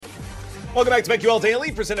Welcome back to BetQL Daily,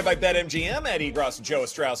 presented by BetMGM. Eddie Gross, Joe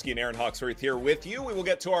Ostrowski, and Aaron Hawksworth here with you. We will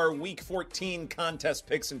get to our Week 14 contest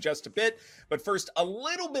picks in just a bit. But first, a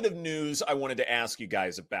little bit of news I wanted to ask you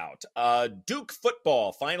guys about. Duke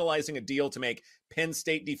football finalizing a deal to make Penn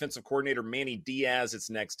State defensive coordinator Manny Diaz its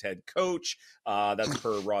next head coach. That's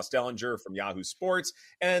per Ross Dellinger from Yahoo Sports.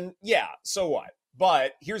 And yeah, so what?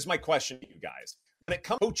 But here's my question to you guys. When it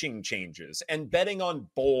comes to coaching changes and betting on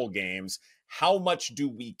bowl games, how much do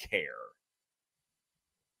we care?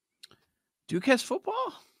 Duke has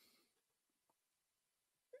football?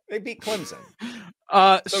 They beat Clemson.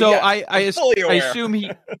 So yeah, I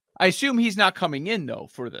assume he's not coming in though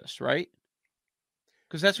for this, right?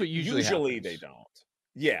 Because that's what usually happens. They don't.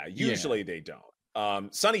 Yeah, usually they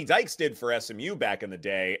don't. Sonny Dykes did for SMU back in the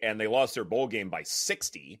day, and they lost their bowl game by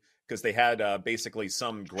 60 because they had basically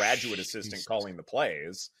some graduate assistant calling the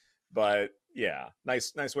plays. But yeah,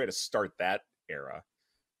 nice way to start that era.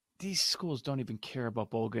 These schools don't even care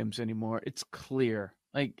about bowl games anymore. It's clear.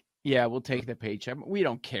 Like, yeah, we'll take the paycheck. We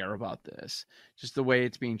don't care about this. Just the way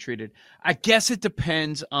it's being treated. I guess it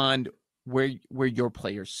depends on where your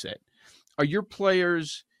players sit. Are your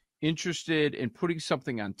players interested in putting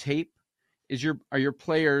something on tape? Are your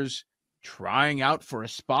players trying out for a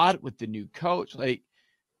spot with the new coach? Like,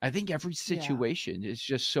 I think every situation is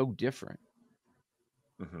just so different.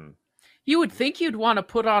 Mm-hmm. You would think you'd want to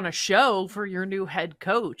put on a show for your new head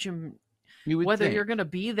coach, and whether you're going to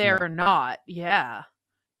be there or not. Yeah,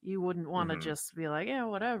 you wouldn't want to just be like, yeah,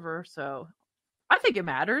 whatever. So I think it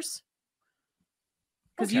matters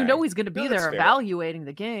because he's going to be there evaluating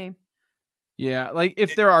the game. Yeah, like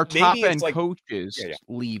if there are top end coaches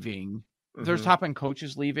leaving. If there's top end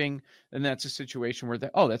coaches leaving, then that's a situation where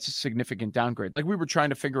that's a significant downgrade. Like we were trying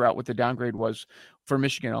to figure out what the downgrade was for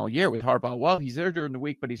Michigan all year with Harbaugh. Well, he's there during the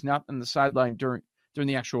week, but he's not on the sideline during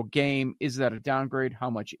the actual game. Is that a downgrade? How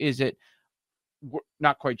much is it? We're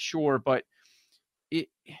not quite sure, but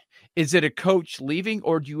is it a coach leaving,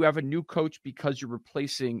 or do you have a new coach because you're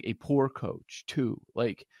replacing a poor coach too?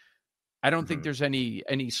 Like, I don't think there's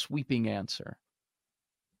any sweeping answer.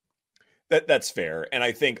 That's fair. And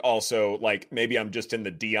I think also, like, maybe I'm just in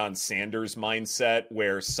the Deion Sanders mindset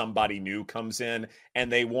where somebody new comes in and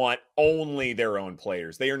they want only their own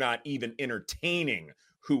players. They are not even entertaining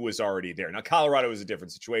who was already there. Now, Colorado is a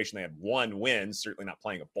different situation. They had one win, certainly not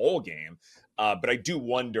playing a bowl game. But I do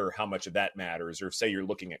wonder how much of that matters, or say you're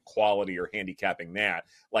looking at quality or handicapping that.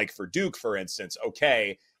 Like for Duke, for instance,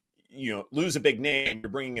 okay, lose a big name, you're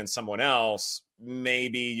bringing in someone else,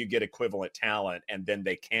 maybe you get equivalent talent and then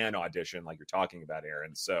they can audition like you're talking about,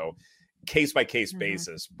 Aaron. So case by case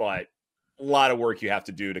basis, but a lot of work you have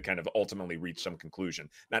to do to kind of ultimately reach some conclusion,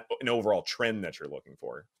 not an overall trend that you're looking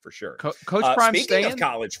for sure. Coach Prime speaking of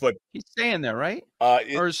college football, he's staying there, right?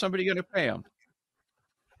 Or is somebody going to pay him?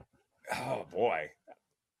 Oh boy.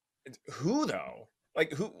 Who though?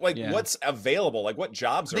 Like who, like what's available? Like what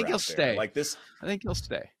jobs are out there? Stay. Like this. I think he'll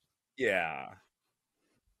stay. Yeah.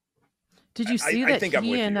 Did you see that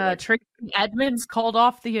he and Tracy Edmonds called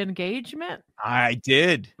off the engagement? I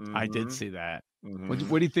did. I did see that. What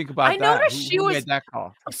do you think about that? I noticed she made that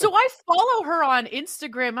call. So I follow her on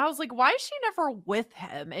Instagram. I was like, why is she never with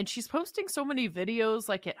him? And she's posting so many videos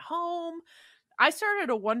like at home. I started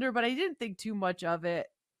to wonder, but I didn't think too much of it.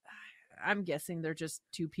 I'm guessing they're just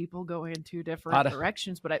two people going in two different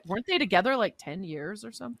directions, but weren't they together like 10 years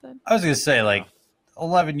or something? I was going to say like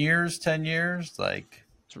 11 years, 10 years, like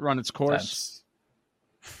to run its course.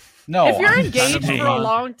 No, if you're engaged for a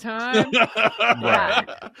long time,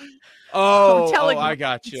 I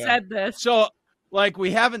got you. Said this. So like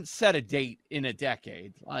we haven't set a date in a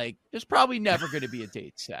decade. Like there's probably never going to be a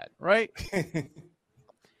date set, right?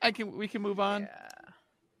 We can move on.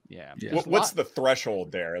 Yeah. What's the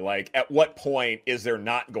threshold there? Like, at what point is there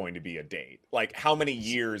not going to be a date? Like, how many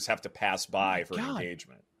years have to pass by for an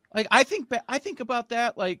engagement? Like, I think about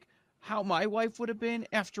that, like how my wife would have been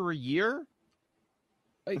after a year.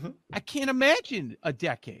 Like, I can't imagine a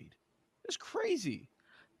decade. It's crazy.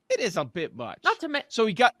 It is a bit much. So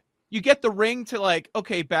you get the ring to like,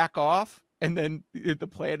 okay, back off. And then the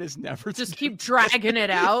plan is never just keep dragging it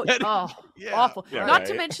out. Awful. Yeah, Not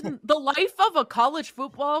to mention the life of a college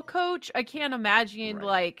football coach. I can't imagine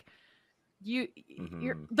like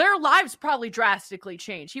their lives probably drastically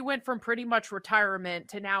changed. He went from pretty much retirement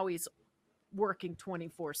to now he's working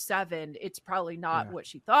 24/7. It's probably not what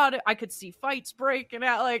she thought. I could see fights breaking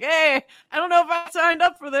out. Like, hey, I don't know if I signed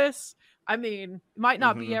up for this. I mean, it might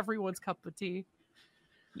not be everyone's cup of tea.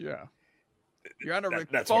 Yeah. You're on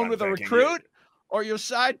a phone with a recruit or your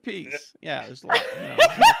side piece. Yeah, there's a lot.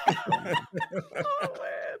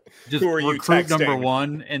 Just Who are you recruit texting? number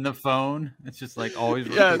one in the phone. It's just like always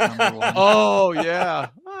recruit number one. Oh yeah.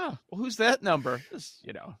 Oh, well, who's that number? Just,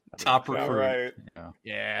 top recruit. Right.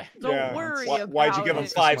 Yeah. Don't worry about Why'd you give him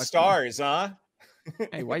 5 stars, huh?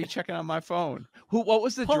 Hey, why are you checking on my phone? What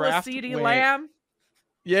was the Pull draft? a CeeDee Lamb.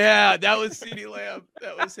 Yeah, that was CeeDee Lamb.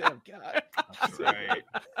 That was him. God. That's right.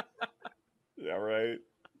 Yeah, right.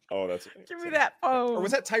 Oh, that's Give me that phone. Or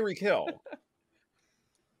was that Tyreek Hill?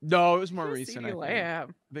 No, it was more recent. CeeDee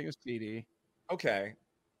Lamb. I think it was CD. Okay.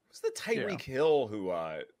 Was the Tyreek Hill who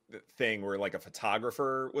thing where like a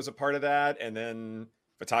photographer was a part of that and then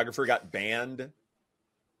photographer got banned?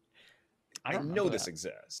 I know this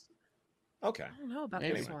exists. Okay. I don't know about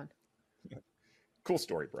this one. Cool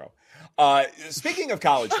story, bro. Speaking of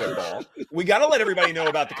college football, we got to let everybody know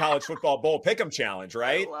about the College Football Bowl Pick'em Challenge,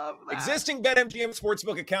 right? I love that. Existing BetMGM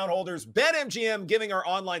Sportsbook account holders, BetMGM giving our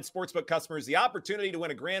online sportsbook customers the opportunity to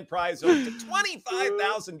win a grand prize of up to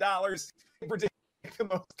 $25,000. Predict the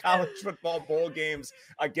most college football bowl games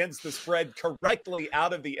against the spread correctly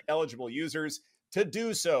out of the eligible users. To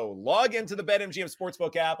do so, log into the BetMGM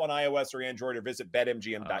Sportsbook app on iOS or Android or visit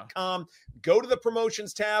BetMGM.com. Go to the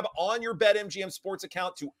promotions tab on your BetMGM Sports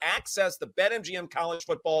account to access the BetMGM College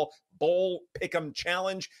Football Bowl Pick'em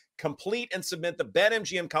Challenge. Complete and submit the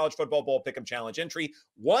BetMGM College Football Bowl Pick'em Challenge entry.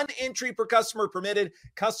 1 entry per customer permitted.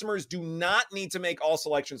 Customers do not need to make all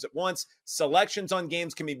selections at once. Selections on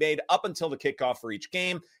games can be made up until the kickoff for each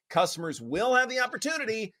game. Customers will have the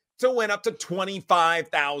opportunity to win up to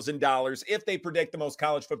 $25,000 if they predict the most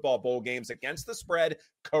college football bowl games against the spread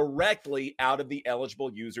correctly out of the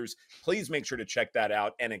eligible users. Please make sure to check that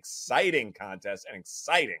out. An exciting contest, an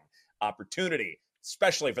exciting opportunity,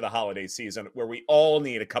 especially for the holiday season where we all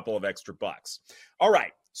need a couple of extra bucks. All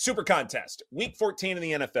right, super contest, week 14 in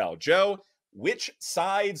the NFL. Joe, which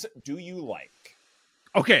sides do you like?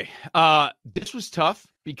 Okay, this was tough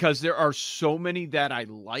because there are so many that I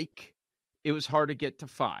like. It was hard to get to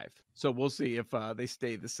 5. So we'll see if they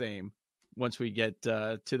stay the same once we get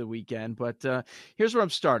to the weekend. But here's where I'm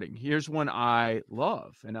starting. Here's one I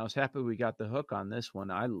love, and I was happy we got the hook on this one.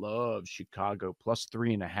 I love Chicago plus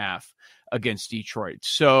 3.5 against Detroit.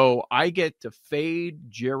 So I get to fade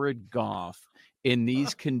Jared Goff in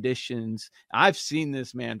these conditions. I've seen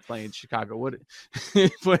this man play in Chicago.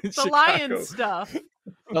 The Lions stuff.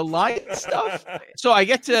 The Lions stuff. So I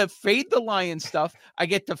get to fade the Lions stuff. I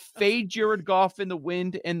get to fade Jared Goff in the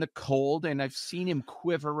wind and the cold, and I've seen him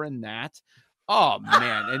quiver in that. Oh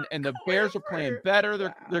man, and the Bears are playing better.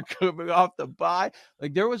 They're coming off the bye.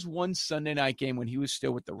 Like there was one Sunday night game when he was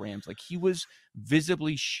still with the Rams. Like he was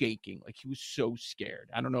visibly shaking. Like he was so scared.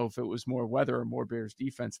 I don't know if it was more weather or more Bears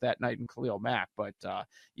defense that night in Khalil Mack, but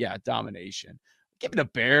yeah, domination. Give me the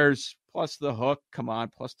Bears plus the hook. Come on,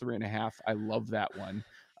 plus 3.5. I love that one.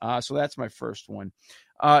 So that's my first one.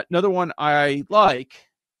 Another one I like,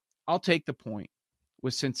 I'll take the point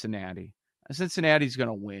with Cincinnati. Cincinnati's going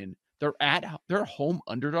to win. They're a home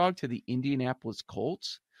underdog to the Indianapolis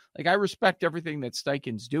Colts. Like I respect everything that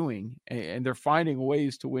Steichen's doing, and they're finding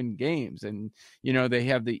ways to win games. And, they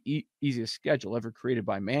have the easiest schedule ever created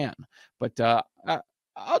by man. But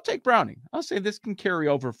I'll take Browning. I'll say this can carry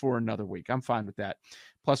over for another week. I'm fine with that.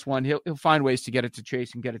 Plus 1, he'll find ways to get it to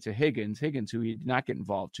Chase and get it to Higgins, who he did not get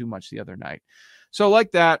involved too much the other night. So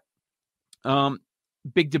like that,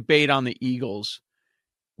 big debate on the Eagles.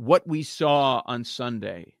 What we saw on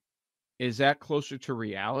Sunday, is that closer to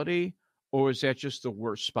reality, or is that just the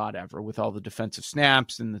worst spot ever with all the defensive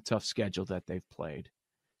snaps and the tough schedule that they've played?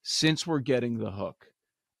 Since we're getting the hook,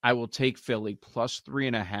 I will take Philly plus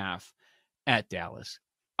 3.5 at Dallas.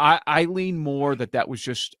 I lean more that was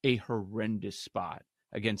just a horrendous spot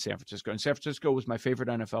against San Francisco. And San Francisco was my favorite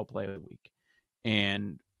NFL play of the week.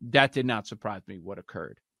 And that did not surprise me what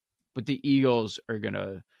occurred. But the Eagles are going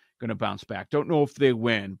to bounce back. Don't know if they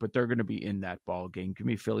win, but they're going to be in that ball game. Give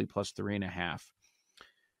me Philly plus 3.5.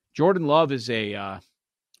 Jordan Love is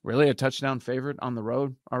really a touchdown favorite on the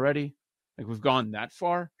road already. Like we've gone that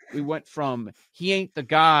far. We went from he ain't the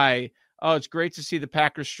guy. Oh, it's great to see the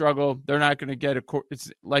Packers struggle. They're not going to get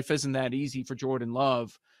life isn't that easy for Jordan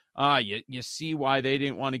Love. You see why they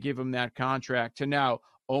didn't want to give him that contract. To now,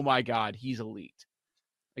 oh my God, he's elite.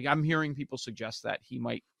 Like I'm hearing people suggest that he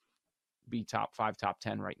might be top 5, top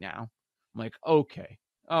 10 right now. I'm like, okay,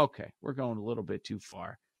 we're going a little bit too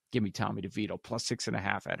far. Give me Tommy DeVito plus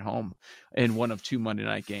 6.5 at home in one of 2 Monday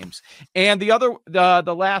night games. And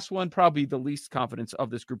the last one, probably the least confidence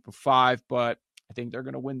of this group of 5, but I think they're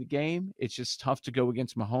going to win the game. It's just tough to go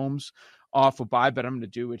against Mahomes off a bye, but I'm going to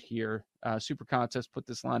do it here. Super contest, put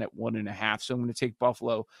this line at 1.5. So I'm going to take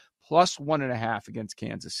Buffalo plus 1.5 against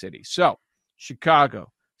Kansas City. So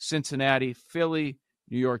Chicago, Cincinnati, Philly,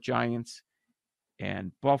 New York Giants,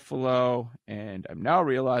 and Buffalo. And I'm now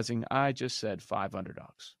realizing I just said 5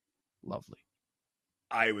 underdogs. Lovely.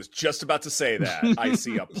 I was just about to say that. I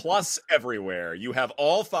see a plus everywhere. You have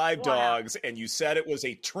all 5 dogs, and you said it was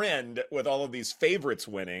a trend with all of these favorites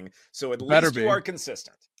winning. So at least you are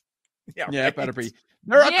consistent. Yeah, right? It better be.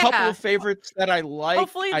 There are a couple of favorites that I like.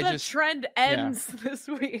 Hopefully the trend ends this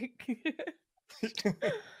week.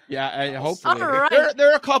 Hopefully. Right.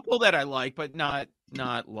 There are a couple that I like, but not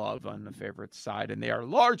love on the favorite side, and they are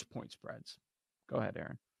large point spreads. Go ahead,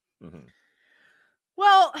 Aaron. Mm-hmm.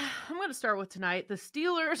 Well, I'm going to start with tonight. The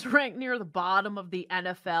Steelers rank near the bottom of the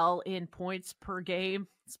NFL in points per game.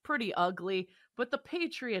 It's pretty ugly, but the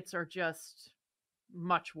Patriots are just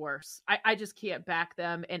much worse. I just can't back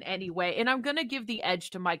them in any way. And I'm going to give the edge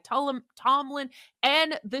to Mike Tomlin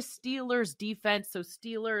and the Steelers defense. So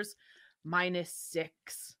Steelers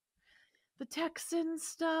 -6. The Texans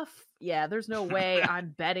stuff, there's no way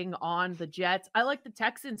I'm betting on the Jets. I like the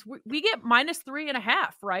Texans. We get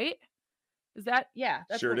 -3.5, right? Is that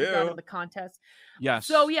that's sure what we got in the contest. Yes.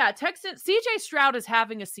 So Texans. CJ Stroud is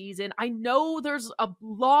having a season. I know there's a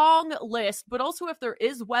long list, but also if there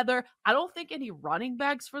is weather, I don't think any running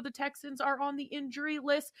backs for the Texans are on the injury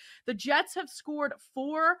list. The Jets have scored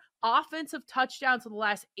 4 offensive touchdowns in the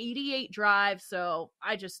last 88 drives. So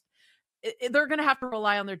they're going to have to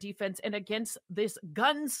rely on their defense. And against this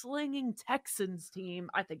gunslinging Texans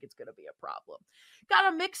team, I think it's going to be a problem.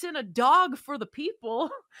 Got to mix in a dog for the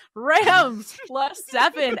people. Rams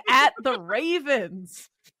 +7 at the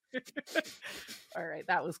Ravens. All right,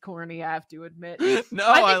 that was corny, I have to admit. No,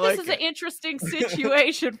 I think this is an interesting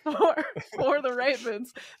situation for the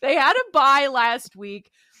Ravens. They had a bye last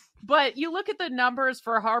week. But you look at the numbers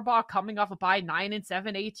for Harbaugh coming off a bye,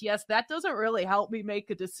 9-7 ATS. That doesn't really help me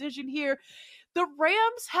make a decision here. The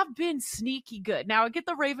Rams have been sneaky good. Now, I get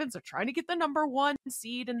the Ravens are trying to get the number 1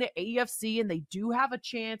 seed in the AFC, and they do have a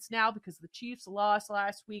chance now because the Chiefs lost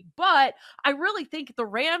last week. But I really think the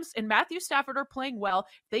Rams and Matthew Stafford are playing well.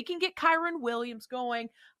 They can get Kyron Williams going.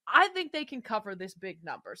 I think they can cover this big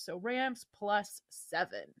number. So Rams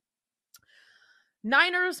 +7.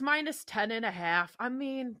 Niners -10.5. I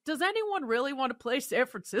mean, does anyone really want to play San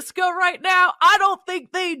Francisco right now? I don't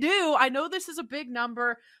think they do. I know this is a big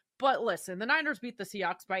number, but listen, the Niners beat the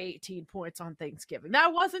Seahawks by 18 points on Thanksgiving.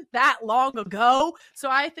 That wasn't that long ago. So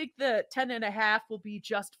I think the 10.5 will be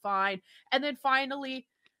just fine. And then finally,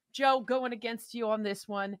 Joe, going against you on this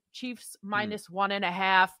one, Chiefs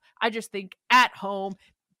 -1.5. I just think at home,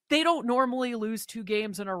 they don't normally lose 2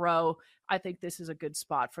 games in a row. I think this is a good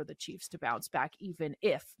spot for the Chiefs to bounce back, even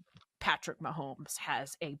if Patrick Mahomes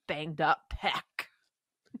has a banged up pec.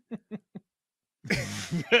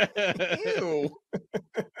 Ew.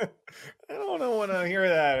 I don't want to hear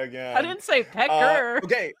that again. I didn't say pecker.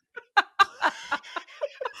 Okay.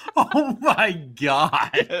 Oh my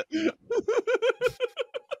God.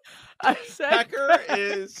 I said pecker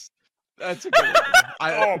is that's a good one.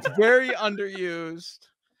 It's very underused.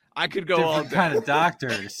 I could go all kind of doctor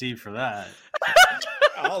to see for that.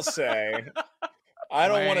 I'll say. I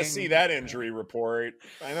don't want to see that injury report.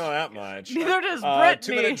 I know that much. Neither does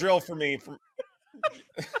Brittany. 2-minute drill for me.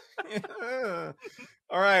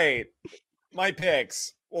 All right. My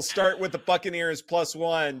picks. We'll start with the Buccaneers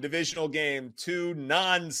 +1. Divisional game. 2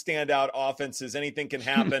 non-standout offenses. Anything can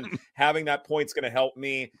happen. Having that point's going to help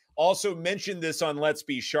me. Also mentioned this on Let's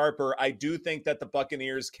Be Sharper. I do think that the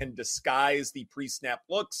Buccaneers can disguise the pre-snap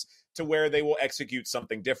looks to where they will execute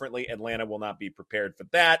something differently. Atlanta will not be prepared for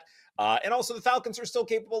that. And also the Falcons are still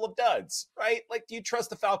capable of duds, right? Like, do you trust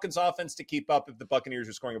the Falcons offense to keep up if the Buccaneers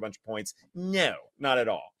are scoring a bunch of points? No, not at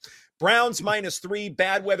all. Browns -3,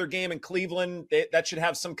 bad weather game in Cleveland. That should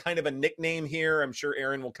have some kind of a nickname here. I'm sure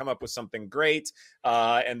Aaron will come up with something great,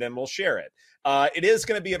 and then we'll share it. It is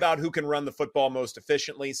going to be about who can run the football most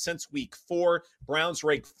efficiently. Since week 4, Browns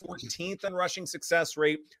rank 14th in rushing success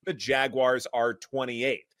rate. The Jaguars are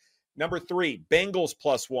 28th. Number 3, Bengals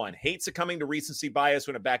 +1. Hate succumbing to recency bias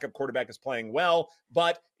when a backup quarterback is playing well,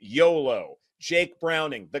 but YOLO. Jake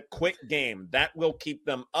Browning, the quick game, that will keep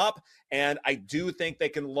them up. And I do think they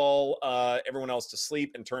can lull everyone else to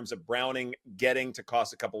sleep in terms of Browning getting to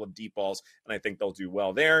cost a couple of deep balls. And I think they'll do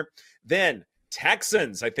well there. Then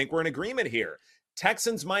Texans, I think we're in agreement here.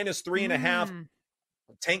 Texans -3.5.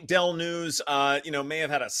 Tank Dell news, may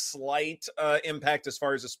have had a slight impact as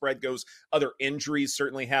far as the spread goes. Other injuries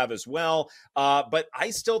certainly have as well. But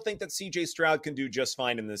I still think that CJ Stroud can do just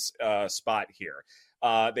fine in this spot here.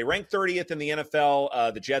 They rank 30th in the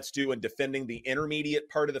NFL, the Jets do, in defending the intermediate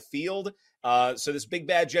part of the field. So this big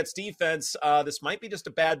bad Jets defense, this might be just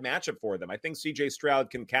a bad matchup for them. I think CJ Stroud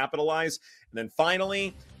can capitalize. And then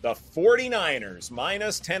finally, the 49ers,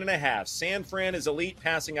 minus 10.5. San Fran is elite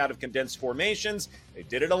passing out of condensed formations. They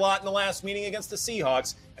did it a lot in the last meeting against the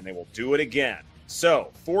Seahawks, and they will do it again.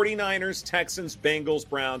 So 49ers, Texans, Bengals,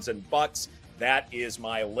 Browns, and Bucks. That is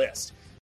my list.